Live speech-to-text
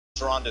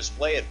Are on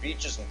display at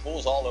beaches and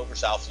pools all over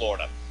South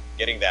Florida.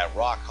 Getting that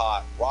rock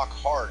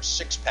hard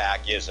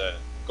six-pack is a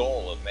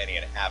goal of many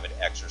an avid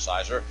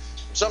exerciser.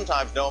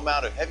 Sometimes no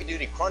amount of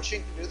heavy-duty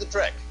crunching can do the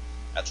trick.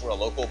 That's where a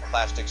local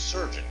plastic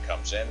surgeon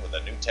comes in with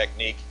a new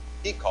technique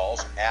he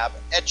calls ab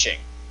etching.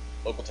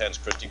 Local 10's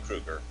Christy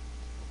Kruger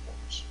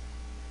reports.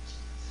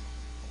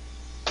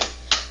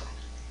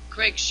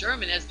 Craig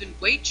Sherman has been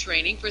weight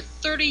training for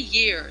 30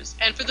 years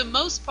and for the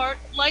most part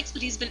likes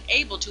what he's been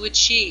able to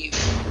achieve,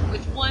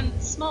 with one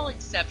small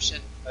exception.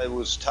 It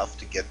was tough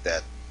to get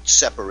that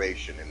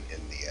separation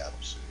in the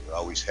abs. You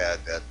always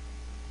had that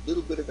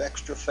little bit of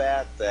extra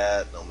fat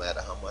that no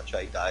matter how much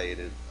I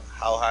dieted,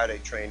 how hard I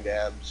trained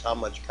abs, how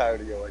much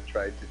cardio I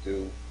tried to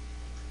do,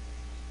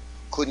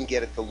 couldn't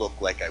get it to look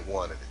like I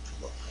wanted it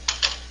to look.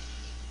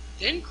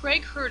 Then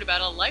Craig heard about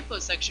a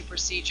liposuction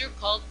procedure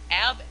called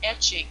ab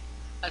etching,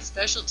 a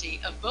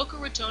specialty of Boca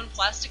Raton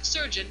plastic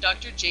surgeon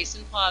Dr.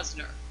 Jason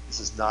Posner.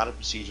 This is not a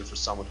procedure for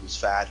someone who's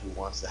fat who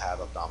wants to have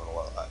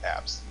abdominal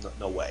abs.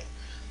 No way.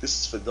 This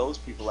is for those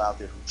people out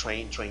there who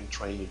train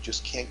and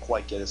just can't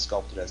quite get as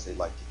sculpted as they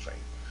like to train.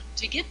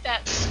 To get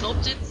that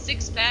sculpted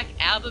six-pack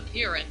ab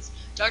appearance,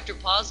 Dr.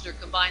 Posner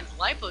combines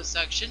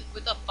liposuction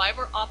with a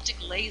fiber optic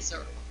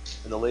laser.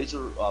 And the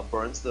laser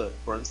burns the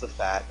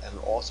fat and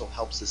also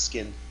helps the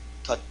skin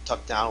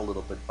tuck down a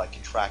little bit by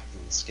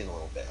contracting the skin a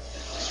little bit.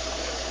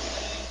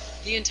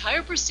 The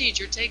entire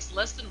procedure takes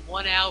less than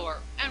 1 hour,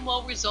 and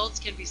while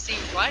results can be seen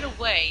right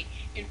away,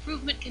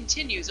 improvement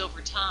continues over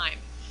time.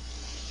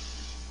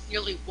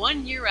 Nearly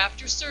 1 year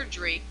after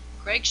surgery,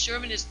 Craig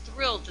Sherman is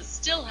thrilled to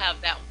still have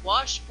that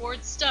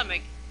washboard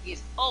stomach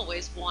he's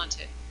always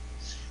wanted.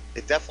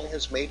 It definitely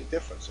has made a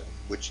difference,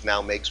 which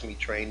now makes me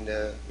train,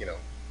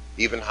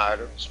 even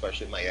harder,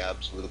 especially my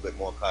abs, a little bit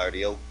more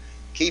cardio.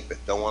 Keep it,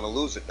 don't want to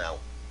lose it now.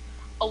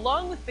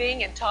 Along with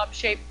being in top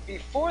shape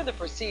before the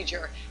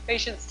procedure,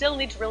 patients still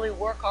need to really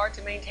work hard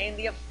to maintain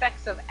the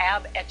effects of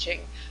ab etching.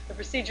 The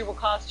procedure will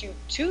cost you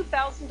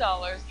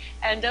 $2,000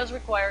 and does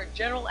require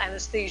general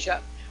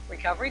anesthesia.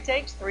 Recovery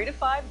takes 3 to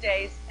 5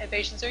 days, and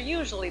patients are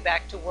usually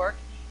back to work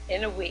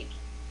in a week.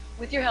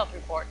 With your health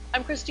report,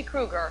 I'm Christy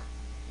Kruger,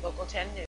 Local 10 News.